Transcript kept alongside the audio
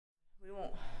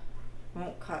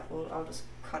cut. Well, I'll just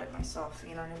cut it myself.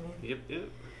 You know what I mean? Yep, yep.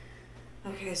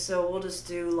 Okay, so we'll just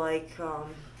do like,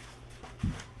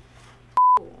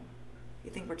 you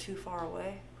think we're too far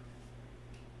away?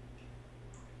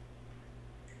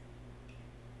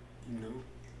 No.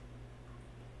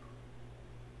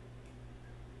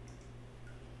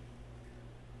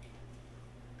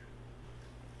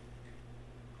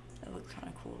 That looks kind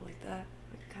of cool like that.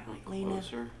 Like, kind of like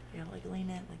Closer. lean in. Yeah, like lean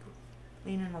in,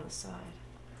 lean in on the side.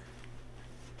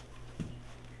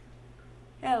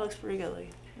 Yeah, it looks pretty good. Like,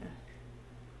 yeah.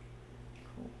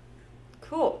 Cool.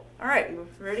 Cool. All right, you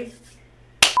ready?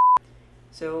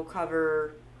 So we'll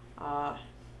cover. And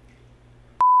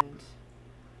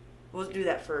we'll do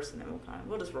that first, and then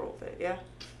we'll just roll with it. Yeah.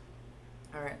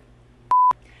 All right.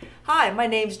 Hi, my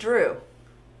name's Drew.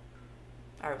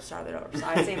 All right, we'll start that over. So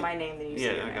I say my name, then you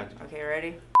say your name. got you. Okay,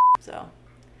 ready? So.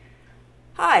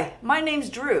 Hi, my name's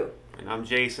Drew. And I'm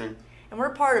Jason. And we're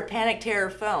part of Panic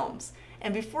Terror Films.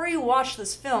 And before you watch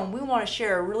this film, we want to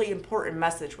share a really important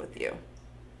message with you.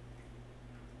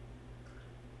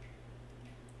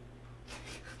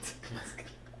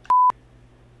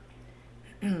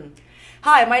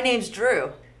 Hi, my name's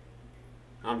Drew.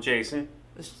 I'm Jason.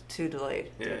 It's too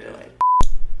delayed. Yeah, Too yeah. delayed.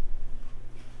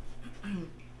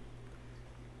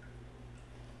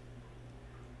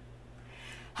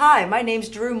 Hi, my name's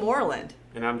Drew Moreland.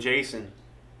 And I'm Jason.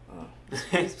 Oh,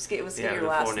 let's get Yeah, your the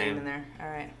last full name name. in there. All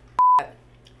right.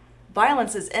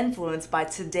 Violence is influenced by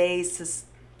today's...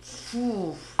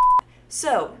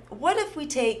 So, what if we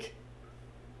take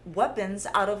weapons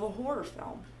out of a horror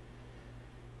film?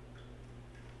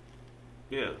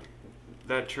 Yeah,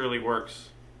 that truly works.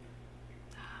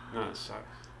 No, it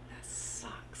sucks. That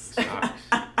sucks. It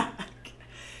sucks.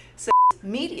 So,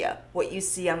 media, what you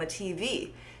see on the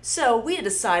TV. So, we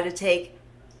decided to take...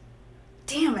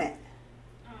 Damn it.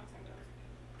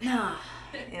 No.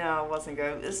 Yeah, it wasn't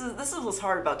good. This is what's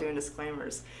hard about doing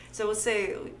disclaimers. So let's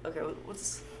say, okay,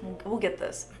 we'll get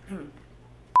this.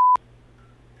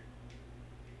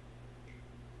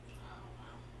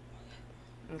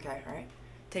 Okay, all right.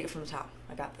 Take it from the top.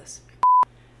 I got this.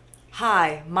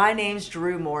 Hi, my name's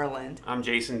Drew Moreland. I'm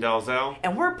Jason Dalzell.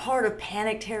 And we're part of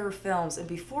Panic Terror Films. And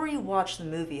before you watch the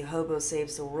movie Hobo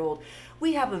Saves the World,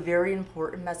 we have a very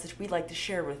important message we'd like to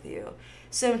share with you.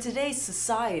 So in today's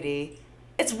society,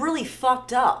 it's really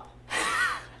fucked up.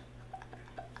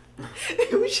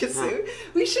 we should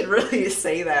really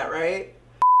say that, right?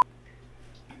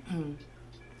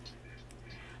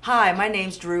 Hi, my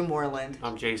name's Drew Moreland.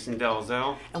 I'm Jason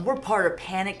Dalzell. And we're part of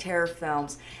Panic Terror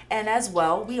Films. And as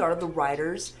well, we are the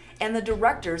writers and the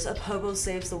directors of Hobo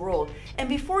Saves the World. And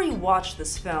before you watch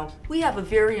this film, we have a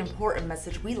very important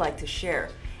message we'd like to share.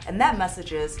 And that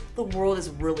message is, the world is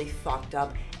really fucked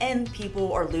up and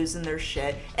people are losing their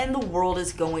shit and the world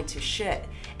is going to shit.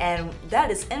 And that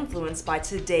is influenced by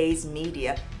today's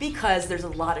media because there's a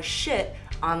lot of shit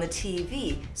on the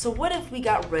TV. So what if we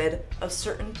got rid of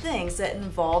certain things that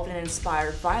involved and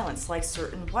inspired violence, like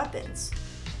certain weapons?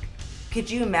 Could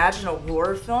you imagine a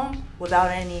horror film without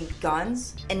any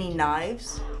guns, any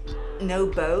knives, no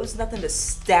bows, nothing to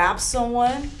stab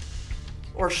someone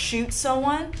or shoot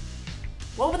someone?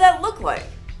 What would that look like?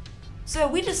 So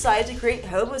we decided to create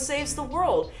Hobo Saves the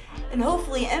World and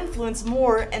hopefully influence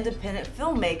more independent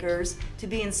filmmakers to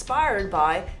be inspired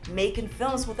by making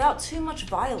films without too much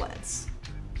violence.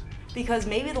 Because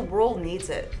maybe the world needs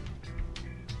it.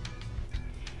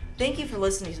 Thank you for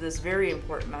listening to this very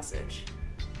important message.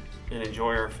 And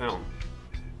enjoy our film.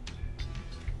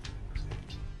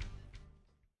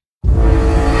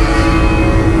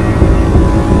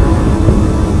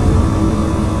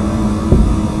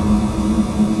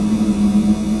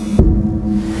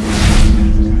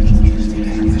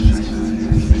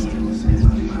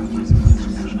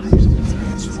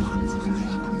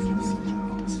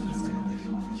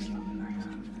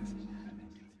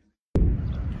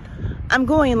 I'm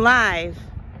going live.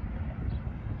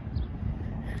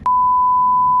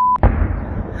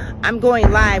 I'm going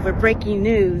live with breaking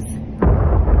news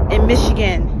in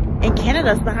Michigan, and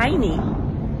Canada's behind me.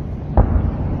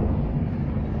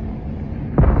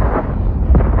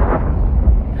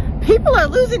 People are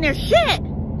losing their shit.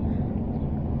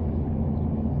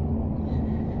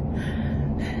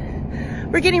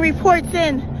 We're getting reports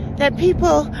in that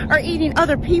people are eating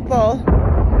other people.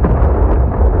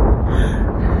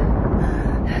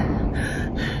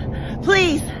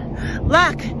 Please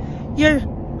lock your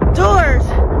doors.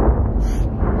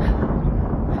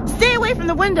 Stay away from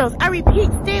the windows. I repeat,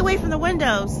 stay away from the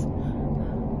windows.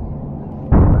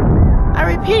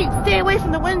 I repeat, stay away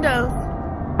from the windows.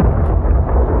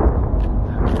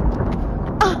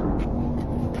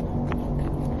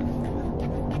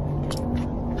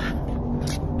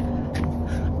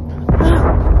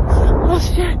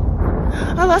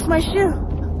 lost my shoe.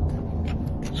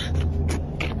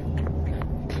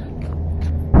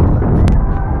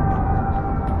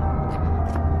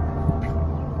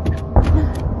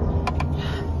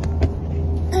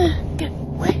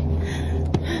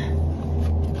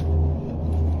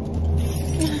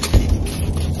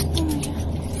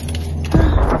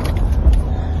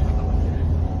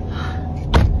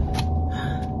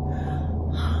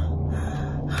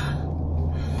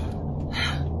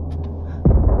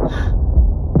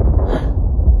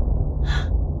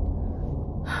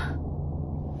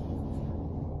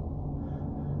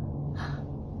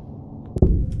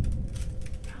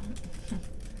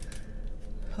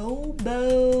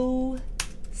 Hobo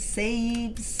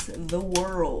saves the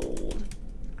world.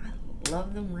 I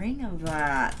love the ring of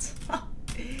that.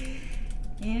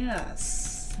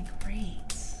 Yes, great.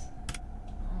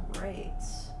 All right,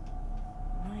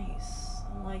 nice.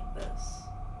 I like this.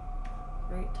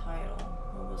 Great title.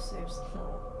 Hobo saves the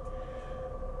world.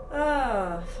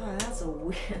 Ah, that's a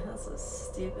weird. That's a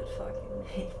stupid fucking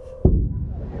name.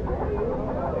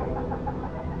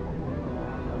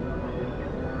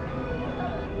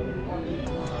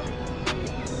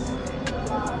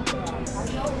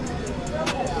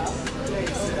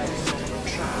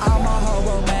 I'm a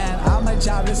hobo man, I'm a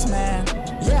jobless man.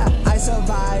 Yeah, I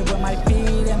survive with my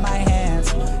feet in my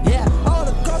hands. Yeah, all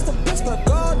across the Pittsburgh,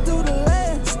 all through the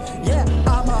lands. Yeah,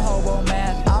 I'm a hobo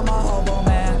man, I'm a hobo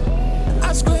man.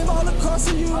 I scream all across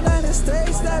the United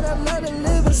States that I let it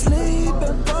live and sleep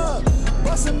and fuck.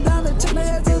 Busting down the chicken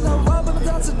heads in the rubber, the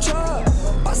dumpster truck.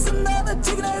 Busting down the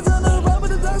chicken heads in the rubber,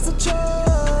 the dumpster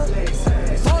truck.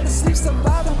 Fall asleep,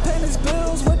 surviving, paying his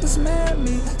bills with this man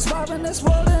me. Surviving this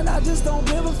world and I just don't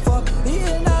give a fuck.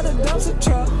 Eating out of dumpster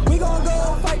truck. We gon'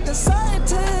 go fight the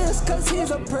scientist, cause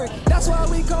he's a prick. That's why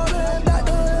we call him Dri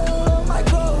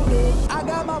Micro Dick. I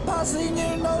got my posse and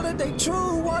you know that they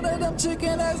true. One of them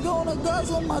chicken eggs gonna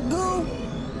guzzle my goo.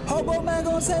 Hobo man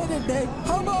gon' say today.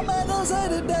 Hobo man gon' say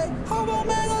today. Hobo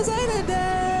man gon' say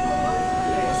today.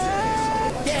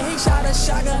 Yeah, he shot a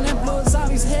shotgun and blew a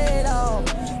zombie's head off.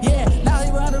 Yeah, now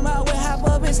he run around with half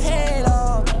of his head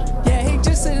off. Yeah, he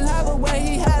just didn't have a way,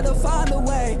 he had to find a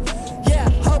way. Yeah,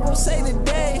 Hobo say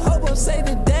today, Hobo say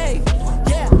today.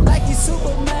 Yeah, like he's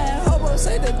Superman, Hobo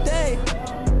say today.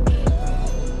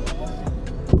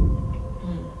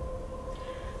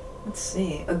 Let's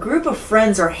see. A group of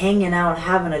friends are hanging out,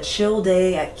 having a chill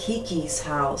day at Kiki's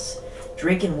house.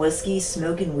 Drinking whiskey,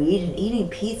 smoking weed, and eating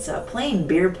pizza. Playing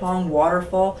beer pong,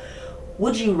 waterfall.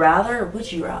 Would you rather?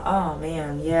 Oh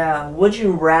man, yeah. Would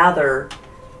you rather?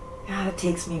 God, it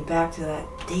takes me back to that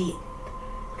date.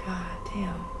 God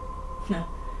damn. No.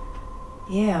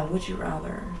 Yeah, would you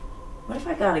rather? What if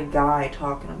I got a guy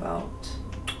talking about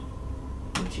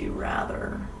would you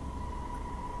rather?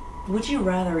 Would you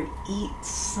rather eat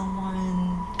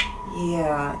someone?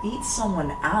 Yeah, eat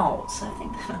someone else. I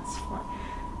think that's fun.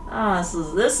 Ah,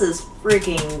 this is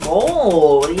freaking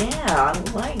gold. Yeah, I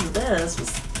like this.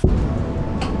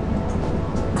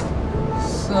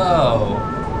 So,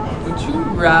 would you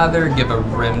rather give a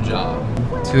rim job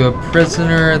to a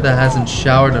prisoner that hasn't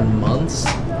showered in months,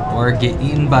 or get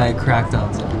eaten by a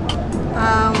crackdown zombie?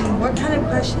 What kind of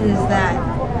question is that?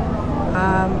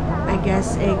 I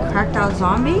guess a crackdown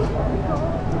zombie?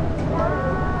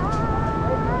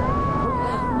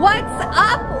 What's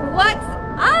up? What's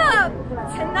up?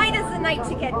 Tonight is the night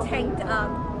to get tanked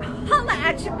up. Holla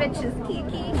at your bitches,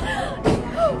 Kiki.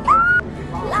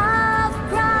 Love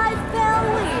cries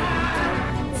belly.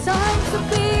 Time to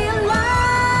be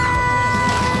alive.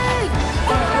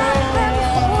 Don't let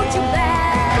them hold you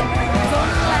back.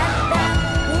 Don't let them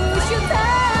push you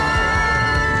down.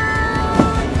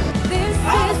 This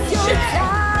is your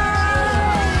time.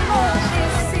 Oh,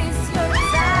 this is your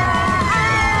time.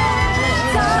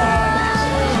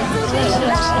 Time to be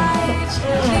alive.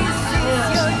 This is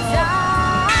your time.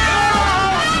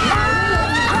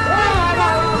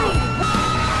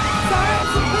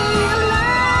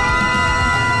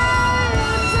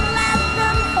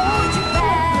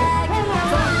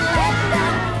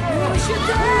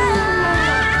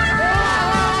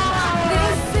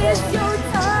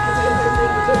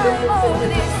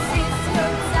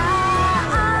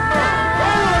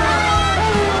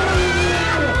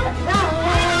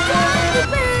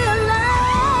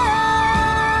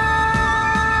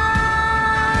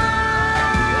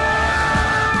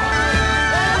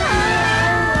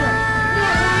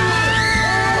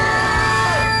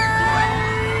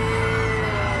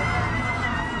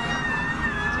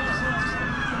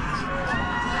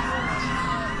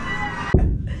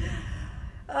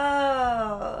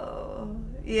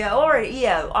 Yeah, or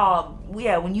yeah,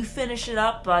 when you finish it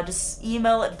up, just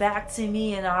email it back to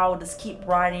me, and I'll just keep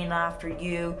writing after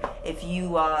you. If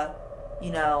you,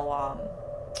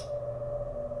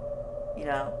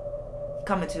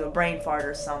 come into a brain fart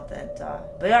or something.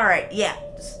 But all right, yeah,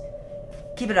 just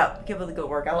keep it up. Keep up the good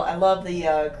work. I love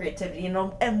the creativity.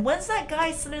 And when's that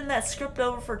guy sending that script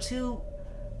over for 2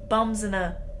 bums in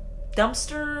a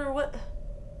dumpster or what?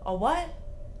 A what?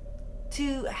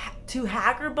 Two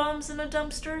hacker bums in a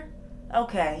dumpster?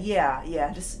 Okay,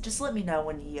 yeah. Just let me know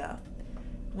when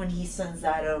he sends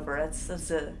that over.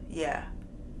 That's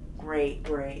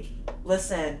great.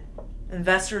 Listen,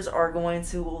 investors are going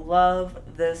to love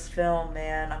this film,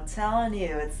 man. I'm telling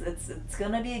you, it's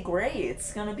gonna be great.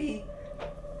 It's gonna be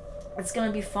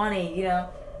funny.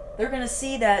 They're gonna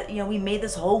see that we made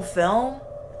this whole film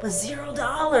with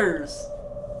 $0.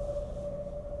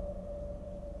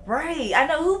 Right, I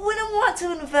know, who wouldn't want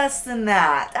to invest in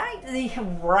that?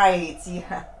 Right,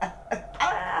 yeah.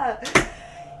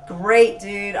 Great,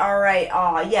 dude. All right,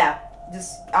 yeah,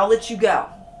 I'll let you go.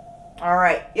 All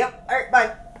right, yep, all right,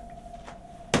 bye.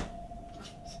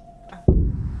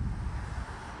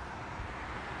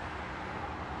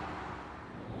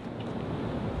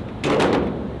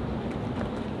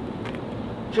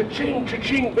 Cha-ching,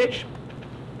 cha-ching, bitch.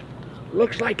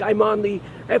 Looks like I'm on the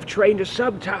F train to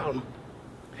Subtown.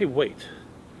 Hey, wait.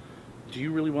 Do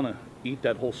you really want to eat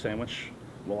that whole sandwich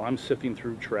while I'm sifting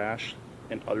through trash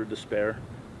and utter despair,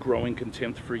 growing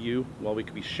contempt for you while we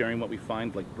could be sharing what we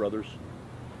find like brothers?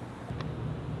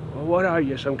 Well, what are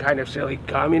you, some kind of silly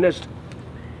communist?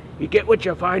 You get what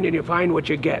you find and you find what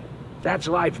you get. That's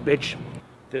life, bitch.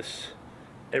 This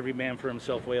every man for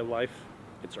himself way of life,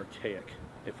 it's archaic.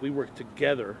 If we work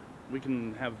together, we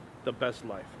can have the best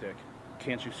life, Dick.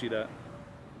 Can't you see that?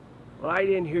 Well, I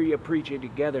didn't hear you preaching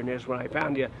togetherness when I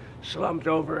found you slumped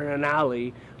over in an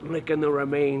alley, licking the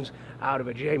remains out of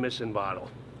a Jameson bottle.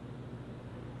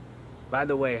 By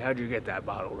the way, how'd you get that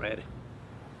bottle, Red?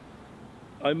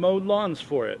 I mowed lawns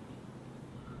for it.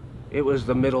 It was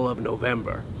the middle of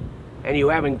November, and you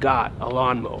haven't got a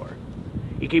lawnmower.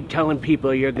 You keep telling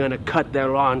people you're gonna cut their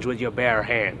lawns with your bare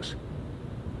hands.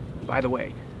 By the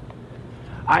way,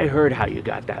 I heard how you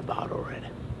got that bottle, Red.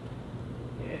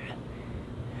 Yeah.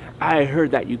 I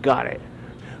heard that you got it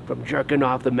from jerking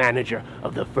off the manager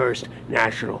of the First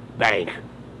National Bank.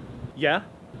 Yeah?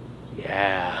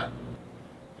 Yeah.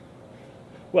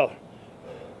 Well,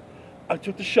 I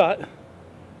took the shot,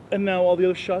 and now all the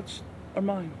other shots are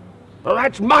mine. Well,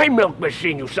 that's my milk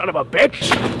machine, you son of a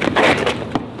bitch!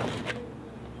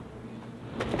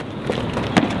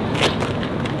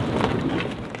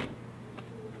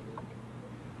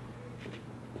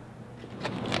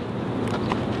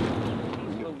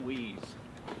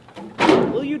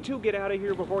 Will you two get out of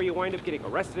here before you wind up getting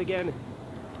arrested again?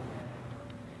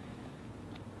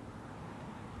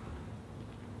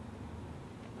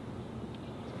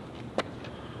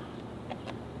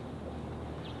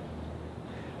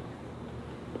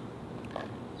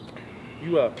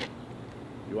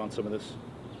 You want some of this?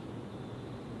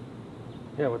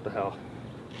 Yeah, what the hell?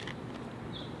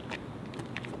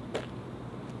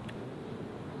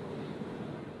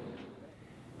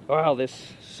 Wow,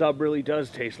 this sub really does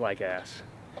taste like ass.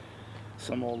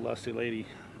 Some old lusty lady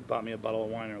bought me a bottle of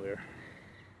wine earlier.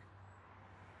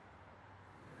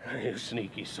 You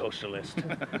sneaky socialist.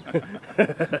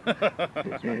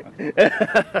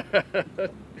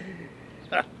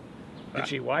 Did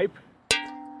she wipe?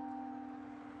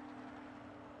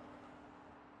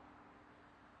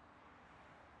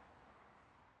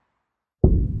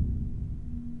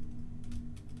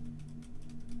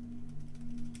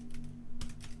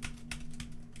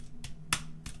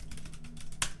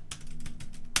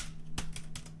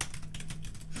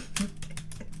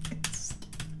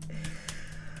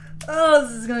 Oh,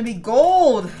 this is gonna be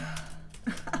gold.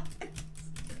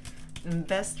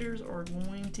 Investors are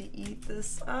going to eat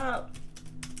this up.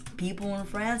 People in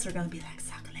France are gonna be like,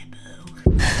 "Sacre-les-bou."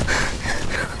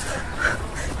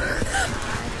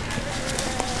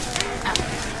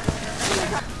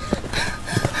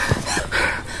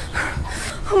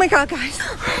 Oh my God, guys.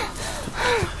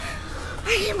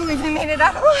 I can't believe we made it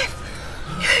out alive.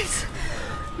 Guys,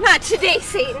 not today,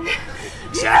 Satan.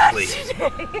 Exactly.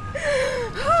 Not today.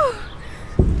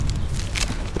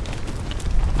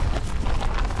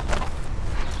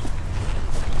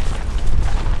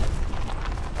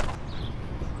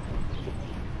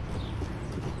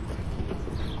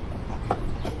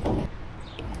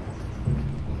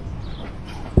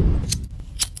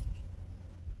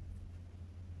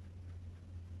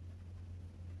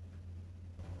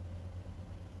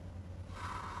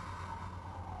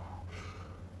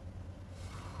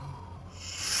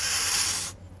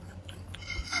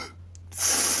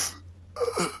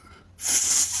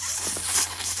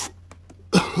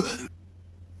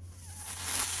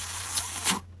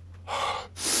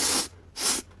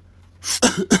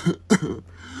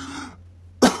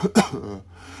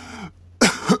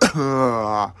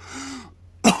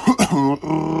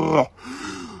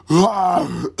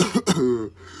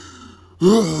 So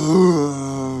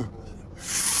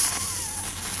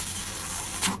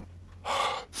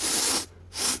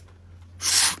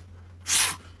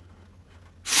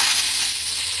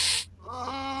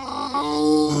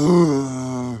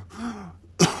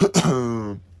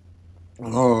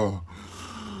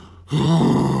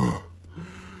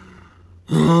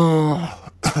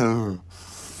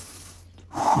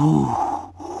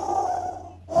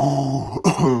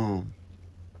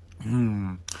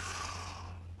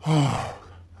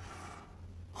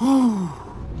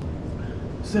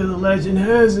the legend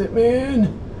has it,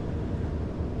 man.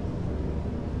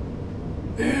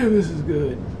 Damn, this is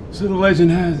good. So the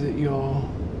legend has it, y'all.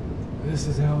 This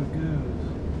is how it goes.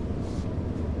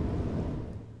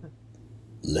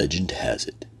 Legend has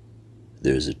it,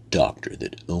 there's a doctor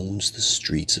that owns the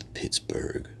streets of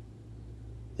Pittsburgh.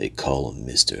 They call him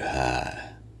Mr.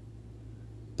 High,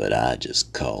 but I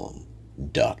just call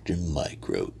him Dri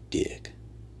Micro Dick.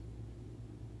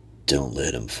 Don't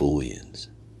let him fool you.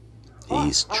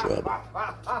 He's trouble.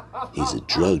 He's a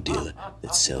drug dealer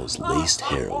that sells laced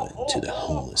heroin to the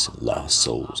homeless and lost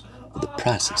souls with the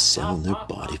price of selling their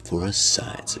body for a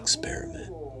science experiment.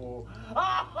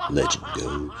 Legend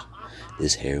goes,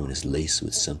 this heroin is laced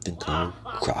with something called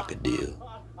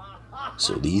crocodile.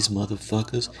 So these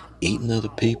motherfuckers eating other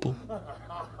people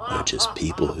are just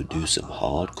people who do some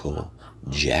hardcore,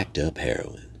 jacked up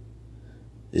heroin.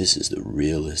 This is the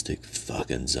realistic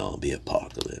fucking zombie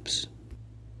apocalypse.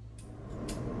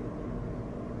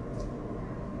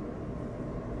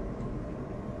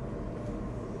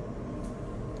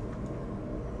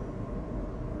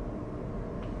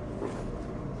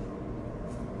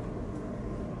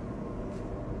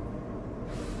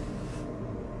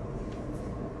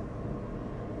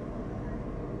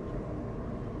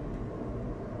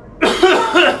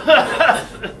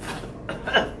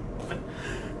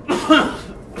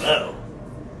 Oh,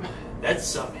 that's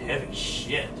some heavy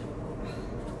shit.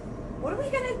 What are we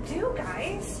gonna do,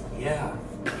 guys? Yeah.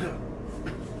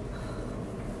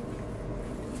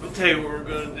 I'll tell you what we're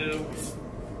gonna do.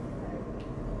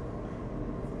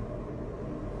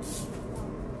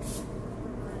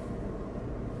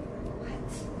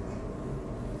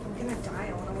 I'm gonna die. I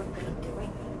don't know what I'm gonna be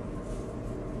doing.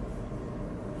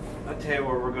 I'll tell you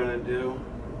what we're gonna do.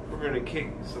 We're gonna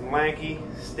kick some lanky,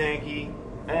 stanky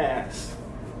ass.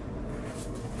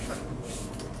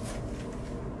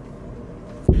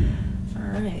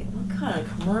 Alright, what kind of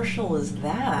commercial is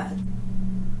that?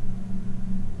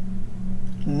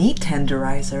 Meat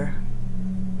tenderizer.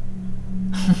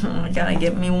 Gotta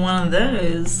get me one of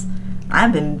those.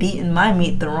 I've been beating my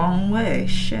meat the wrong way.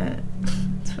 Shit.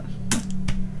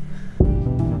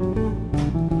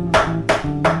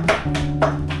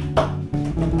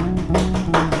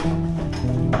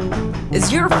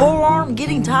 Is your forearm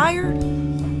getting tired?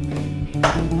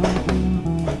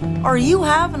 Are you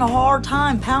having a hard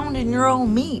time pounding your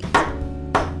own meat?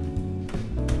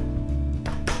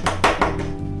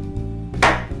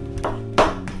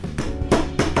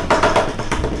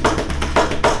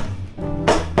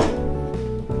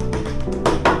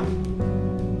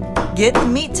 Get the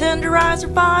Meat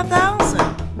Tenderizer 5000.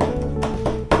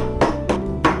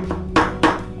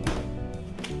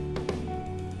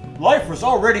 Life was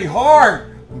already hard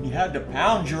when you had to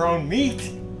pound your own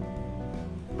meat.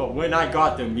 But when I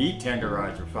got the Meat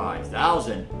Tenderizer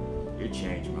 5000, it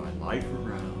changed my life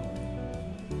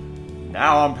around.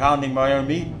 Now I'm pounding my own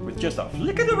meat with just a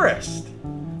flick of the wrist.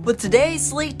 With today's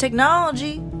sleek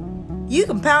technology, you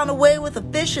can pound away with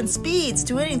efficient speeds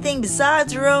to anything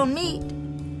besides your own meat.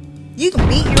 You can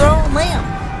beat your own lamb.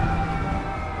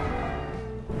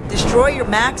 Destroy your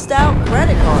maxed out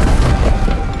credit card.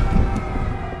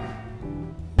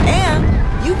 And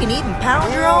you can even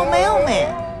pound your own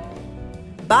mailman.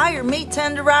 Buy your Meat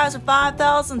Tenderizer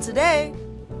 5000 today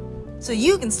so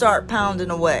you can start pounding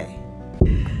away.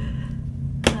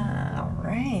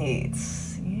 Alright.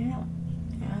 Yeah.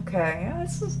 Okay. Yeah,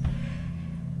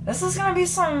 this is gonna be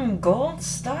some gold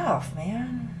stuff,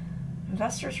 man.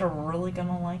 Investors are really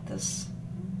gonna like this.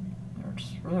 They're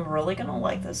just really gonna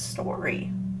like this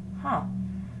story. Huh.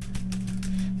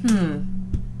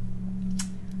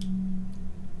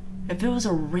 If it was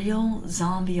a real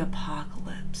zombie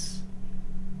apocalypse,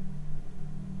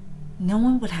 no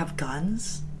one would have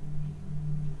guns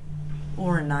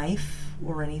or a knife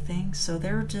or anything, so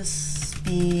there would just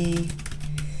be...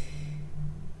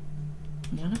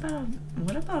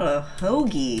 What about a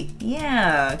hoagie?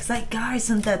 Yeah, because that guy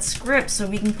sent that script so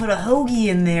we can put a hoagie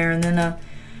in there and then a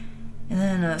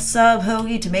sub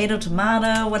hoagie,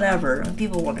 tomato, whatever.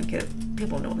 People want to get,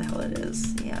 people know what the hell it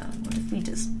is. Yeah, what if we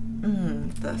just,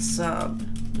 the sub.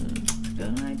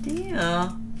 Good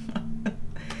idea.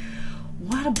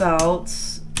 What about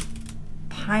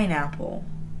pineapple?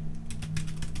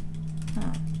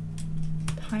 Huh.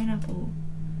 Pineapple.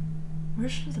 Where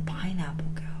should the pineapple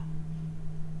go?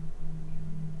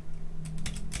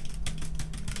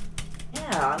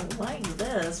 Yeah, I like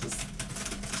this.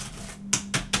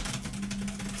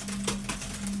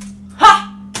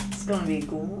 Ha! It's gonna be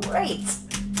great.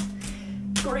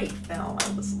 Great film.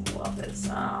 I just love this.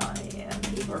 Yeah,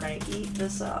 people are gonna eat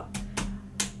this up.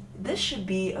 This should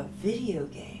be a video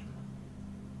game.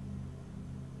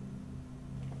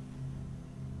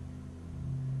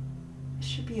 It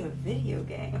should be a video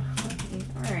game.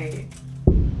 Alright.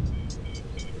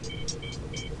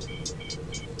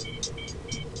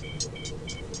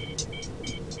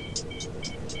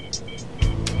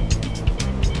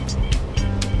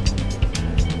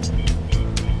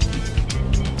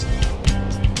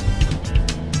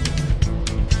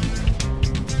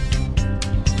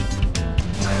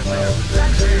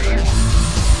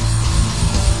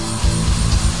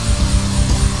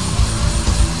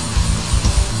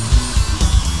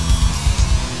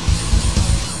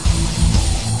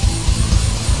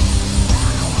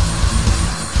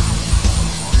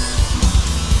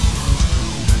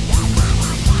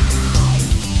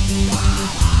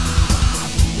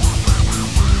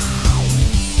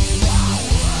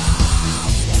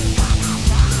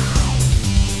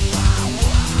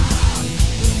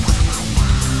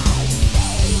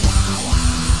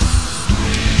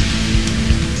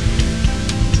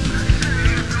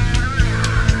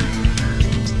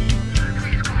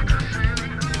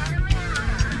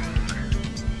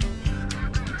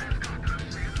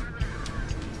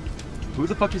 Who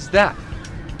the fuck is that?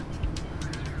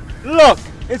 Look,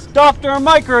 it's Dri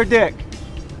Micro Dick.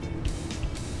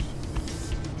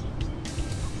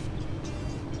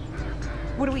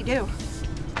 What do we do?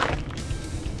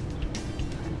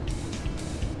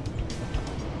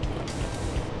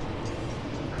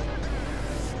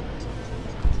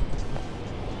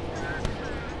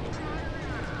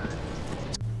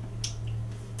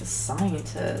 The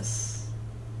scientists.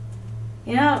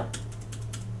 You know,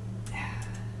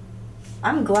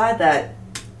 I'm glad that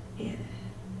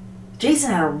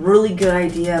Jason had a really good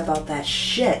idea about that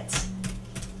shit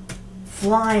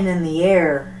flying in the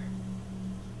air.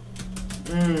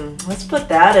 Let's put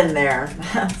that in there.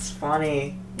 That's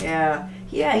funny. Yeah,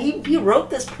 he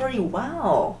wrote this pretty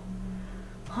well.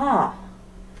 Huh.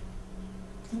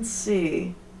 Let's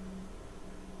see.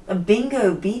 A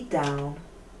bingo beatdown.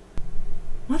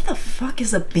 What the fuck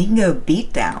is a bingo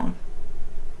beatdown?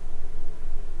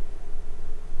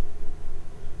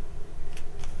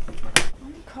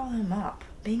 Call him up.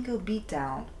 Bingo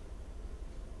beatdown.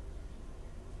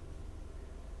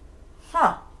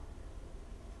 Huh.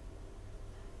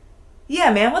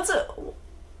 Yeah, man,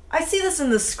 I see this in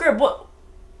the script.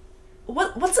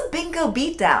 What's a bingo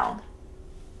beatdown?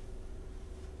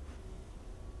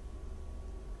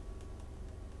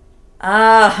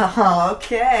 Ah,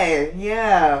 okay.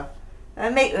 Yeah.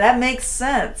 That makes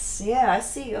sense. Yeah, I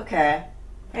see. Okay.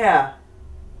 Yeah.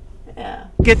 Yeah.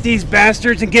 Get these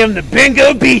bastards and give them the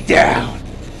bingo beatdown.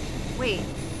 Wait,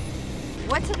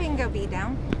 what's a bingo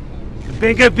beatdown? The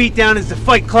bingo beatdown is the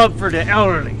fight club for the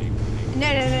elderly. No.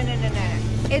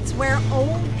 It's where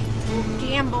old people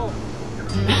gamble.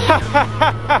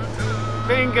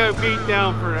 Bingo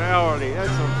beatdown for the elderly.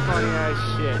 That's some funny ass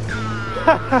shit.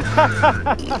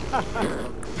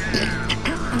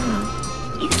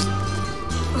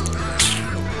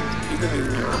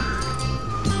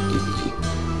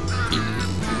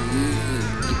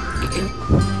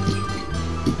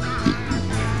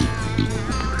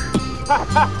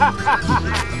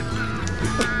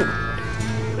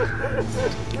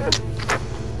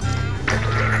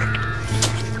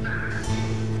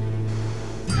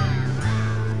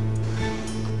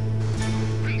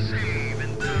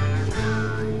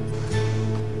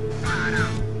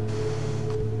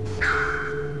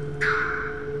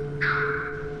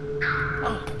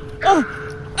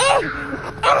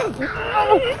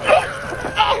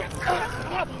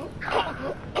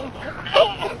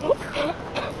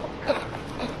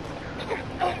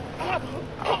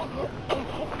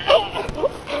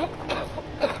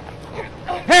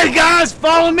 Hey guys,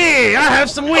 follow me! I have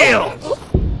some wheels!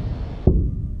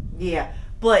 Yeah,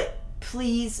 but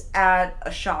please add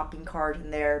a shopping cart in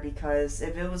there, because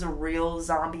if it was a real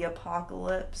zombie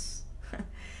apocalypse,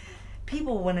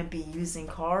 people wouldn't be using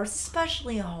cars,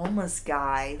 especially a homeless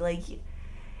guy. Like,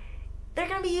 they're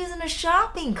gonna be using a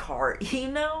shopping cart, you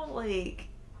know? Like,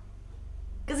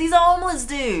 because he's a homeless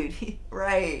dude.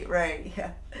 Right,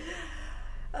 yeah.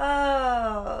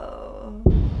 Oh.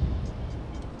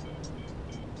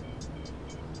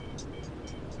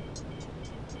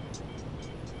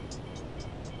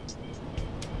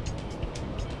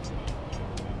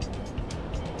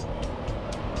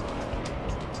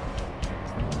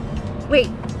 Wait,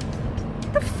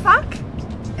 the fuck?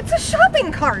 It's a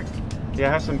shopping cart. Yeah,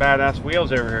 it has some badass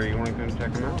wheels over here. You want to go and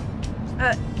check them out?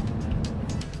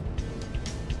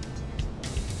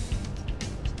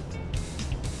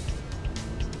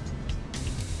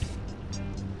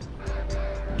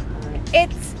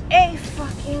 It's a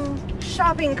fucking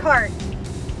shopping cart.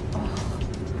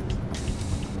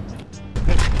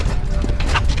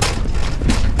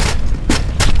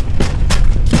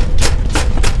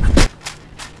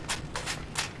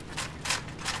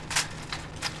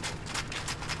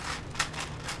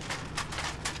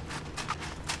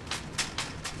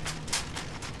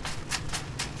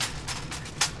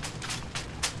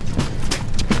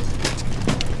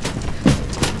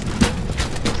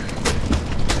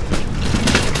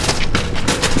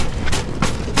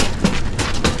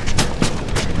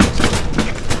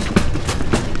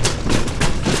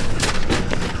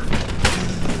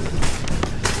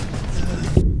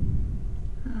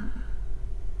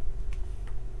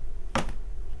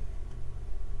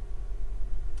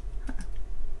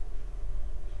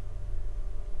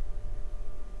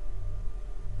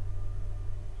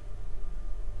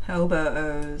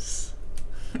 Hobos.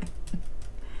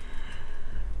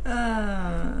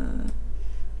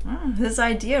 His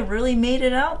idea really made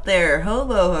it out there.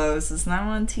 Hobo-hos is now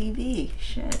on TV.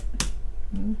 Shit.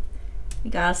 We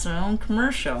got us our own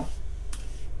commercial.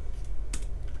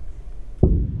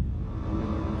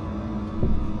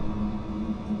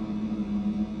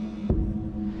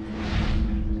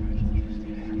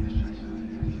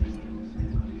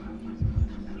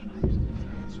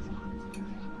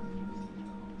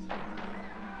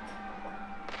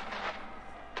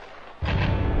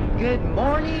 Good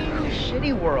morning,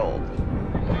 shitty world.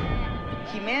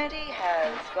 Humanity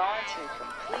has gone to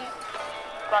complete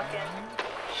fucking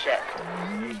shit.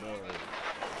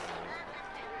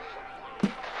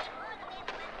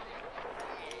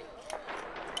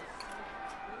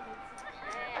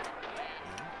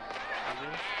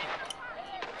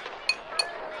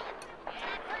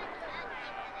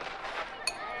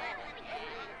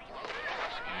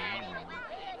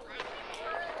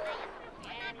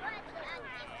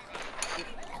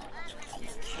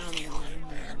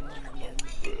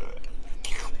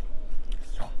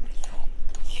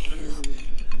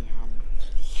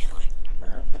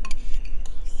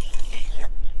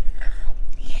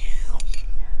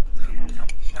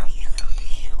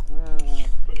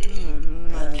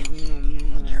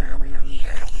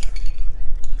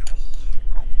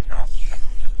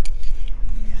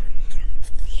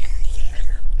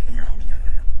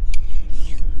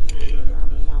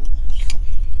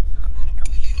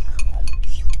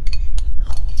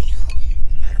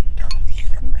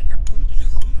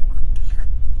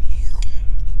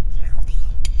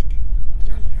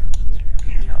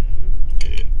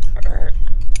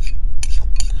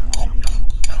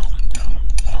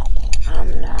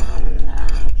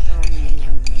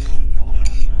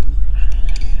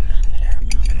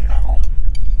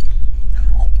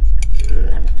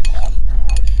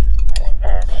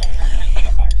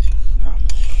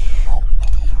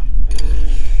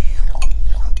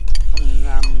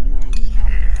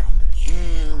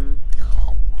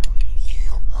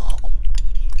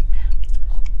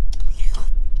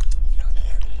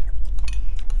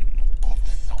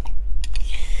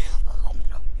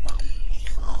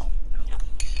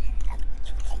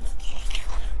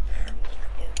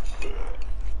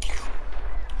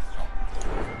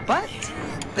 But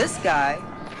this guy,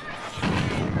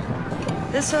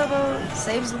 this hobo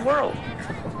saves the world.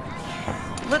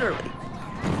 Literally.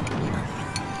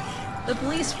 The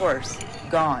police force,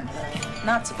 gone.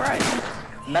 Not surprising.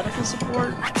 Medical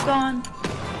support, gone.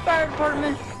 Fire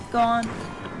department, gone.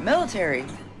 Military,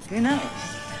 who knows?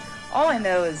 All I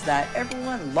know is that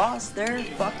everyone lost their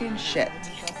fucking shit.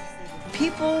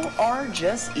 People are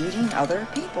just eating other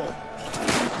people.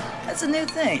 That's a new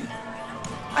thing.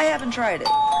 I haven't tried it.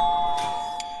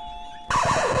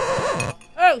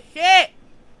 Oh shit!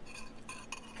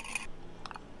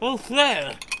 What's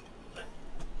there?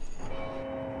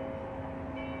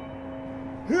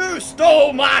 Who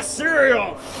stole my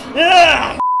cereal?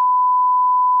 Yeah!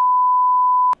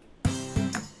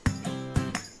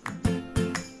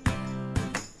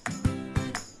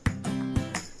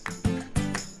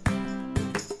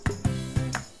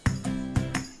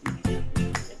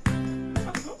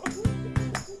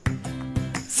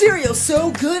 Cereal's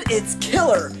so good, it's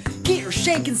killer. Get your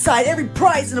shake inside every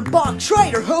prize in a box. Try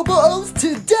your Hobo-O's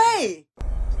today!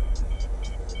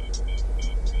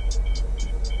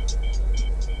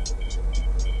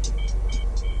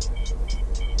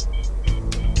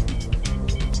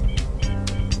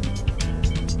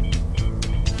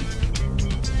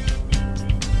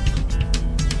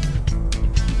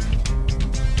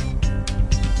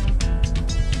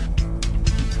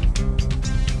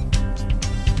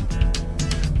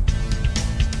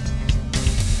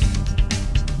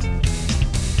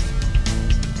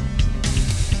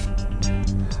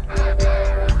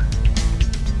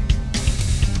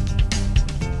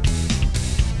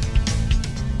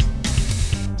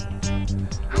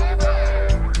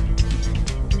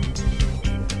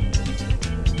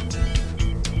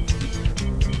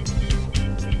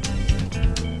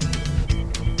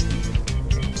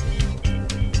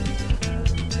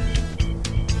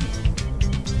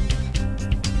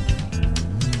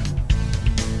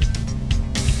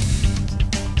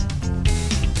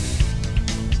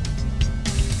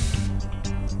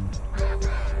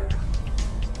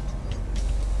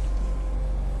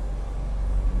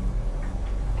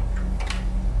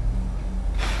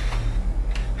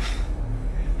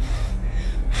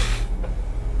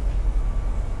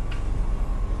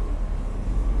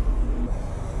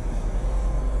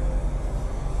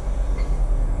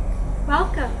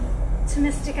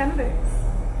 Mystic Embers.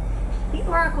 The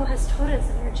Oracle has told us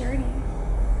of your journey.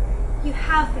 You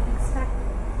have been expected.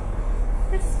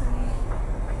 This way.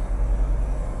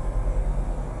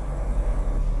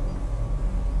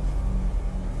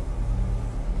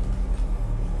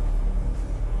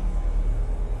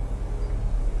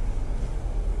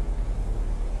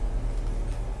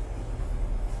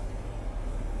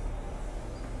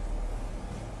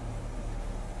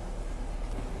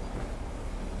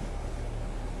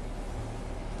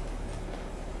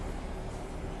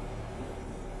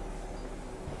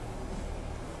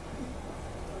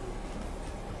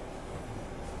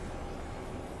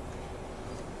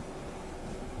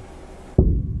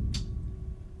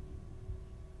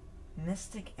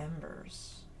 Mystic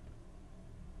Embers.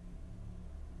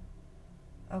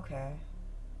 Okay.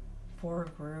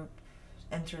 Forward group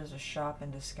enters a shop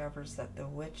and discovers that the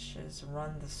witches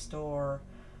run the store.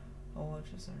 All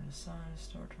witches are inside the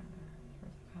store trying to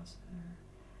hurt the customer.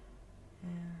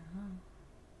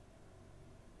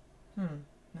 Yeah.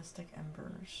 Mystic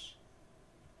Embers.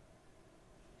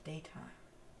 Daytime.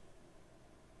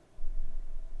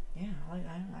 Yeah,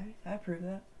 I approve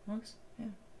that. Looks, yeah.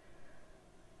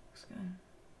 Looks good.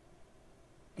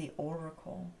 The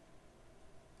Oracle.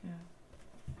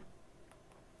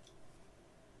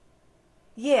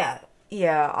 Yeah.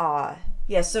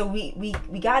 Yeah, so we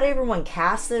got everyone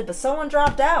casted, but someone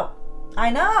dropped out. I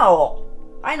know,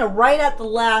 right at the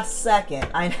last second.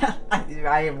 I know.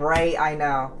 I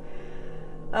know.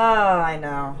 Oh, I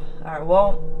know. Alright,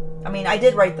 well, I mean, I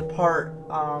did write the part,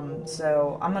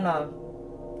 so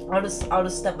I'll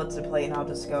just step up to the plate and I'll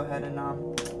just go ahead and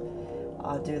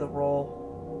do the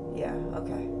role. Yeah,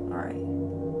 okay, alright.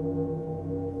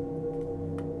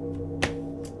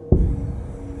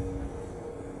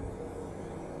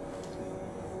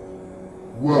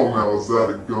 Well, now, is that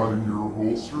a gun in your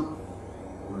holster?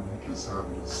 Or are you just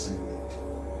happy to see me?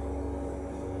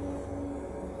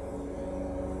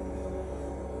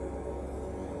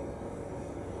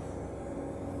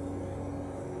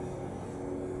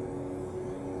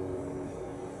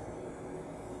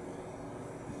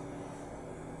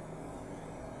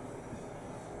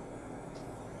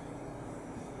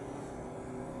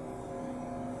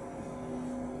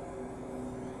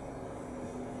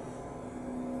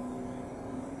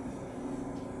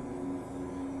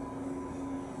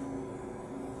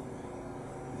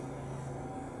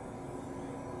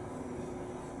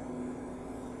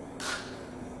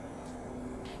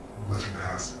 Legend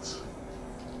has it.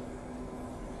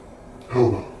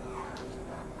 Hobo.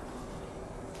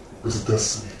 There's a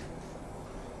destiny.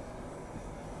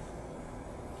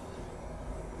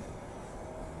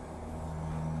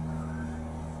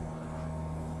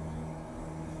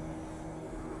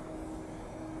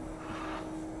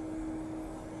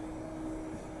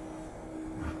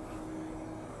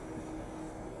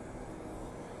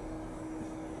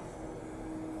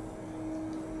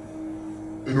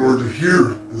 In order to hear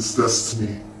this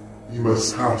destiny, you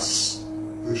must pass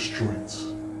this joint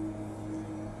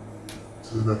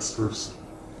to the next person.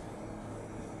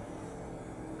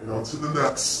 And on to the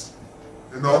next.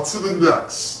 And on to the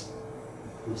next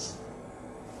person.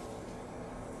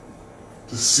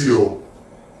 To seal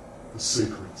the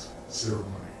sacred ceremony.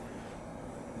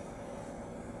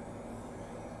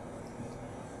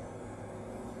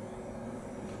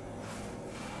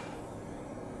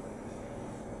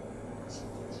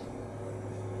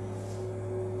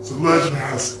 So legend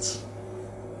has it,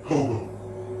 Hobo,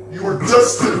 you are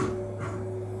destined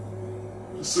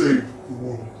to save the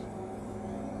world.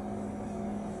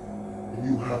 And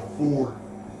you have 4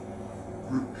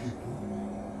 group people.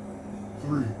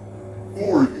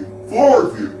 4 of you. 4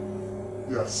 of you.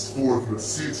 Yes, 4 of you. I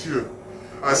see it here.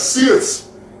 I see it.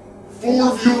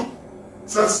 4 of you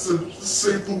destined to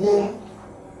save the world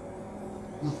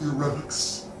with your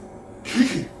relics.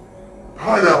 Kiki,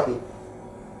 Pineapple.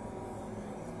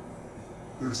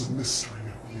 There's a mystery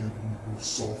at the end and you will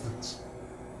solve it.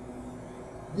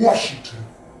 Washington.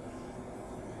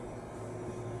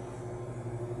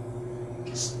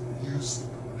 Just use the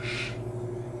push.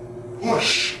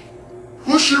 Push!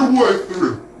 Push your way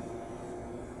through.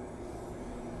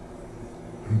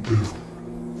 And boom.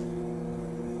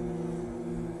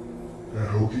 That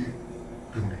Hoagie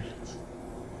donated.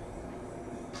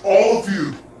 All of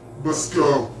you must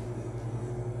go.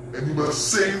 And you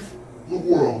must save the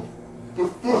world. But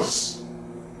first,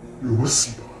 your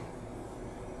whiskey bottle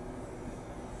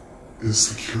is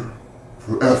the cure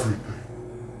for everything.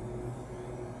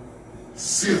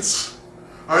 See it.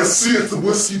 I see it, the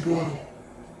whiskey bottle.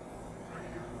 Right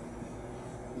here.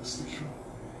 It's the cure.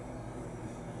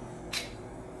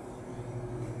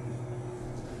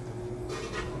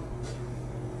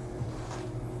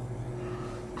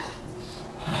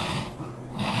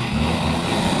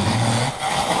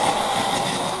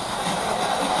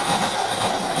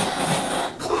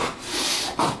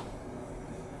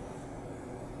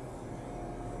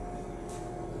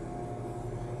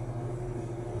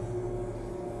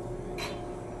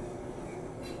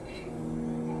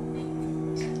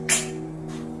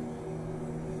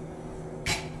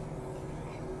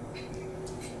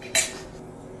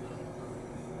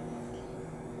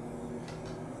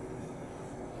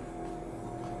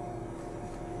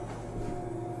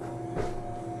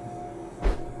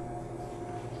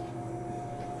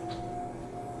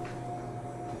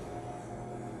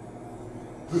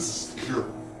 This is the cure.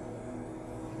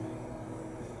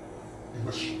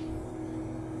 English.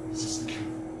 This is the cure.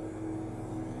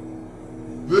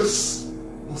 This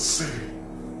will save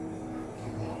the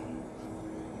world.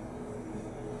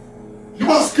 You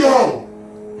must go!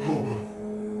 Hobo.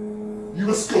 You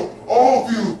must go. All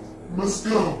of you must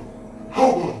go.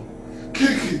 Hobo,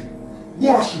 Kiki,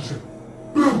 Washington,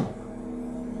 Bill,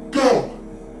 go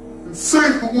and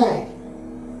save the world.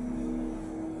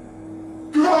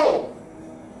 Go!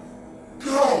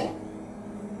 Go!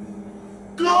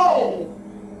 Go!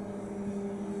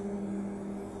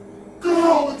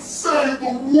 Go and save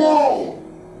the world!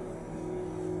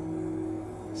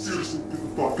 Seriously, get the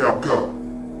fuck out, go.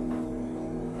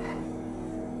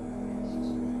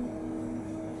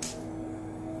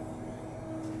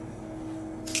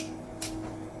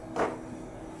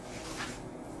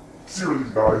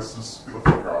 Seriously, guys, just get the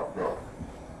fuck out, go.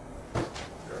 Yeah.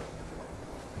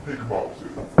 Take them out, too.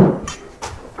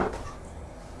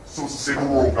 So it's to save the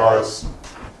world, guys.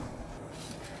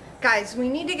 Guys, we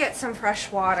need to get some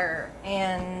fresh water,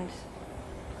 and,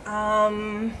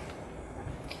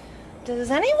 does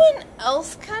anyone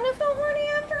else kind of feel horny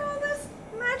after all this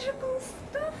magical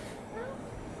stuff? No?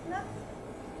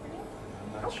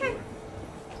 No? Okay.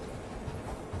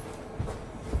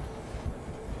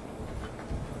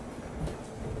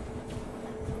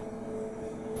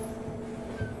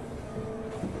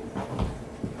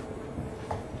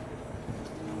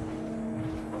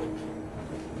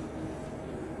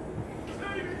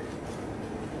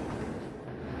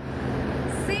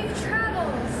 Safe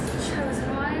travels,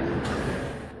 chosen one.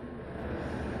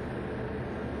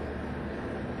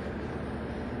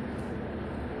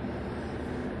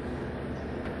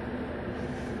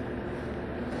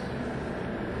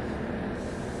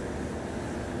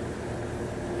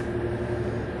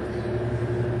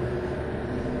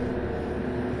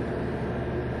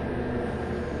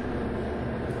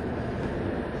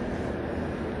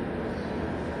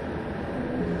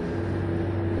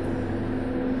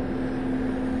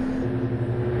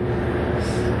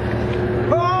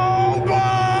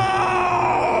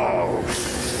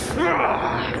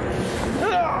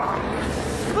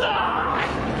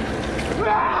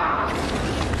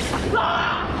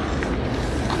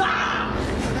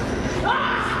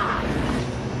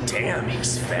 Damn,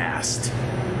 he's fast.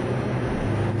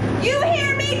 You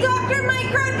hear me, Dr.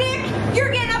 Micro Dick?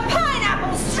 You're getting a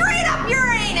pineapple straight up your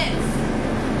anus!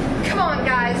 Come on,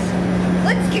 guys.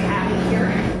 Let's get out of here.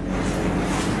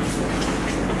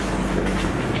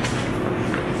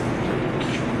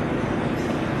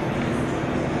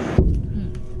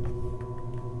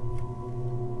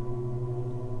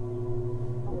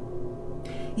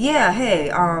 Yeah, hey,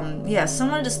 yeah,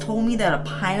 someone just told me that a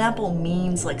pineapple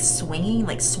means like swinging,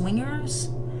 like swingers.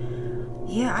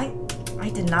 Yeah, I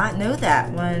did not know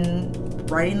that when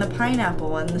writing the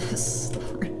pineapple in this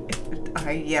story.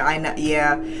 I know,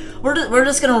 yeah. We're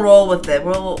just gonna roll with it.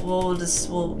 We'll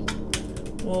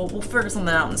figure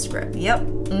something out in the script. Yep.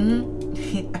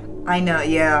 I know,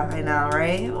 yeah, I know,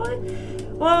 right?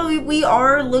 Well, we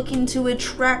are looking to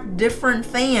attract different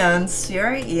fans,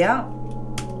 right? Yeah.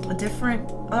 Different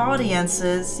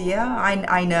audiences, yeah,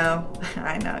 I know,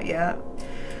 I know, yeah.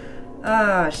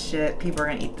 Oh shit, people are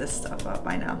gonna eat this stuff up,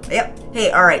 I know. Yep,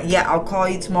 hey, alright, yeah, I'll call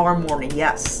you tomorrow morning,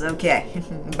 yes, okay,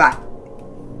 bye.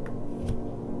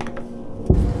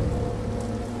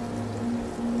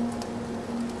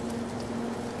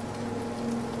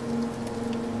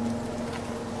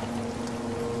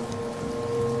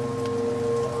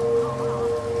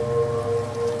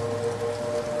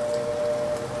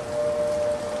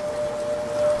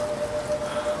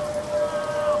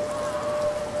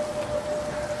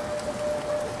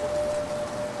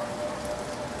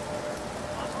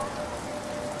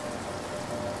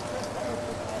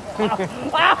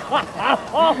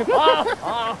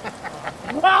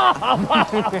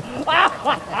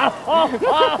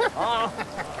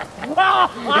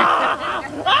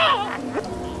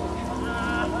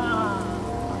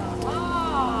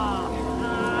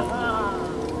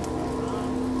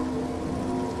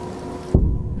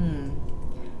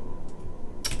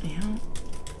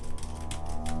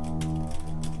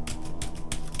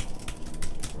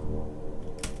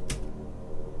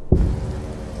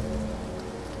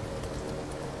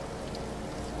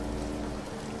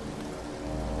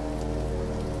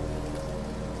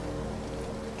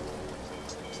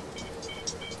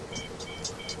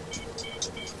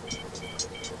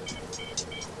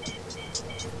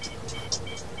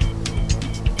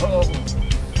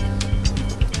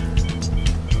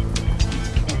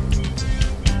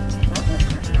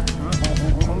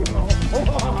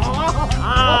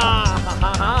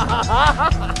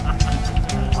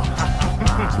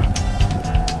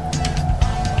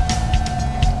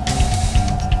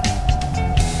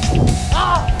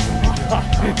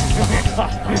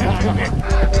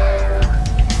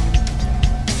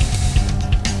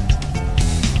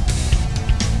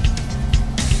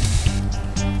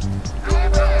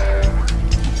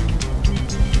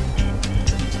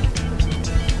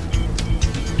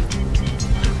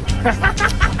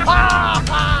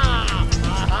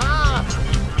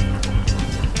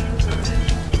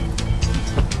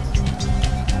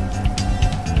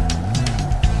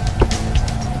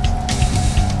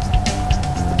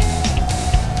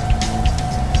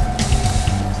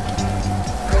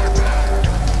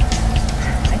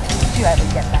 I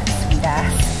would get that sweet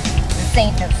ass. This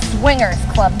ain't no swingers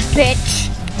club, bitch.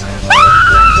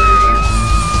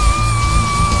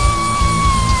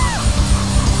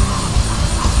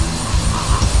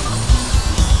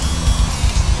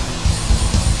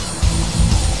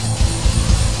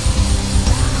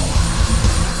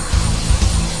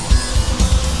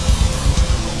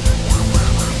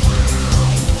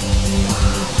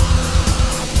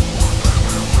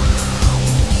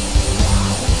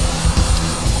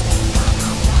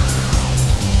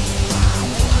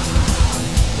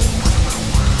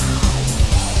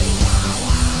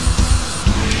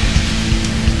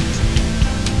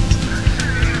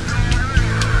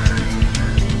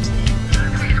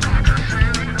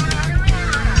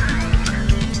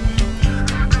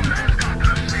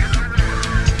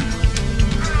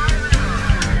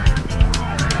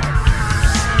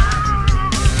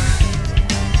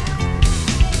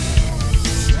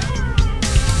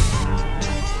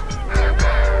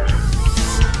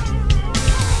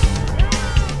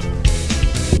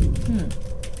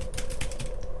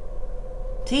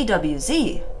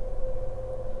 TWZ.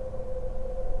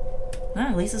 Well,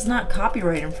 at least it's not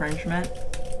copyright infringement.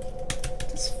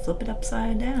 Just flip it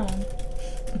upside down.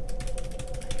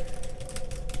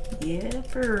 Yeah,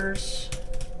 first.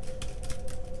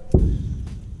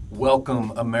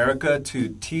 Welcome, America, to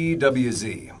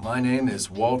TWZ. My name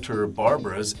is Walter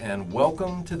Barbras, and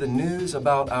welcome to the news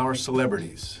about our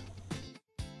celebrities.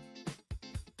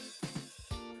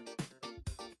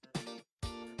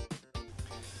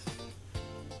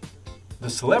 The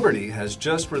celebrity has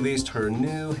just released her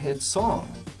new hit song,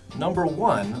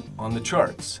 #1 on the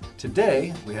charts.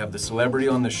 Today, we have the celebrity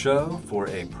on the show for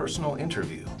a personal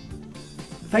interview.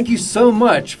 Thank you so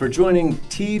much for joining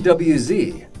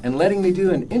TWZ and letting me do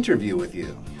an interview with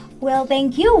you. Well,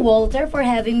 thank you, Walter, for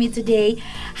having me today.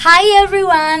 Hi,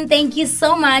 everyone. Thank you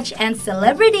so much. And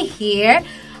celebrity here.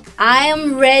 I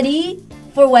am ready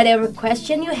for whatever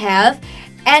question you have.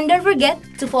 And don't forget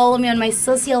to follow me on my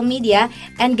social media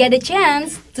and get a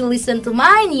chance to listen to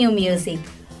my new music.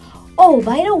 Oh,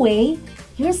 by the way,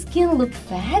 your skin looks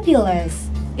fabulous.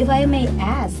 If I may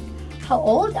ask, how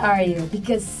old are you?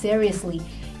 Because seriously,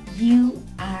 you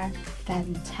are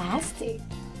fantastic.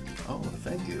 Oh,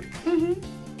 thank you.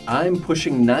 I'm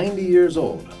pushing 90 years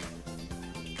old.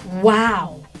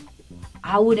 Wow.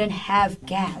 I wouldn't have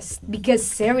guessed because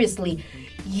seriously,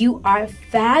 you are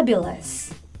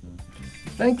fabulous.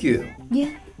 Thank you.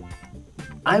 Yeah.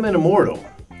 I'm an immortal,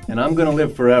 and I'm gonna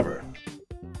live forever.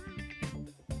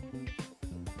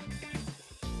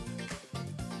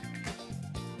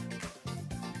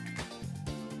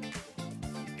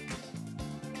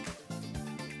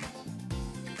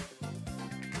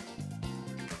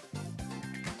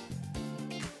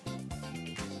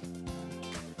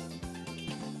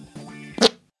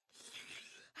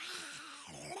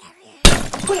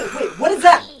 Wait, what is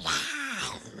that?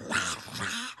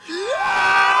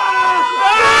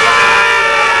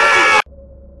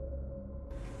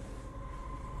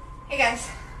 Hey guys,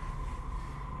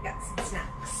 got some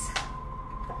snacks.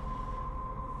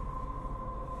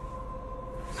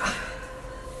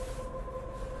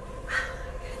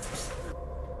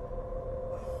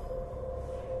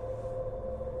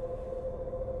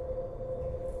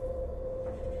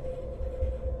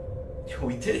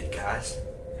 We did it, guys.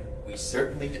 We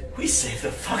certainly did. We saved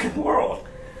the fucking world.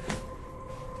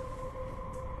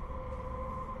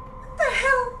 What the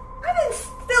hell? I've been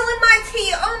spilling my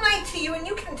tea all night to you and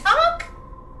you can talk?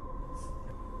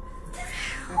 What the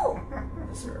hell?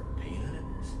 Is there a peanut in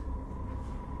this?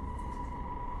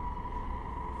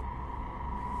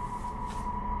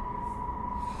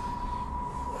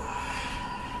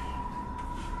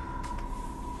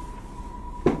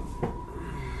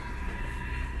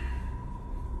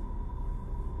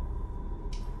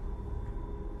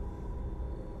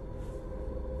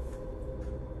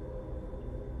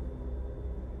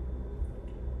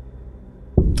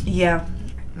 Yeah,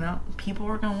 no, people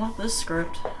were gonna love this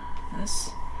script.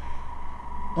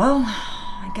 Well,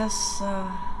 I guess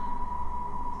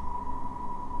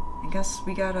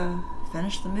we gotta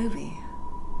finish the movie.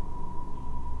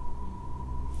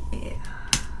 Yeah.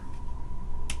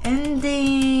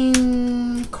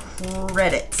 Ending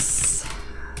credits.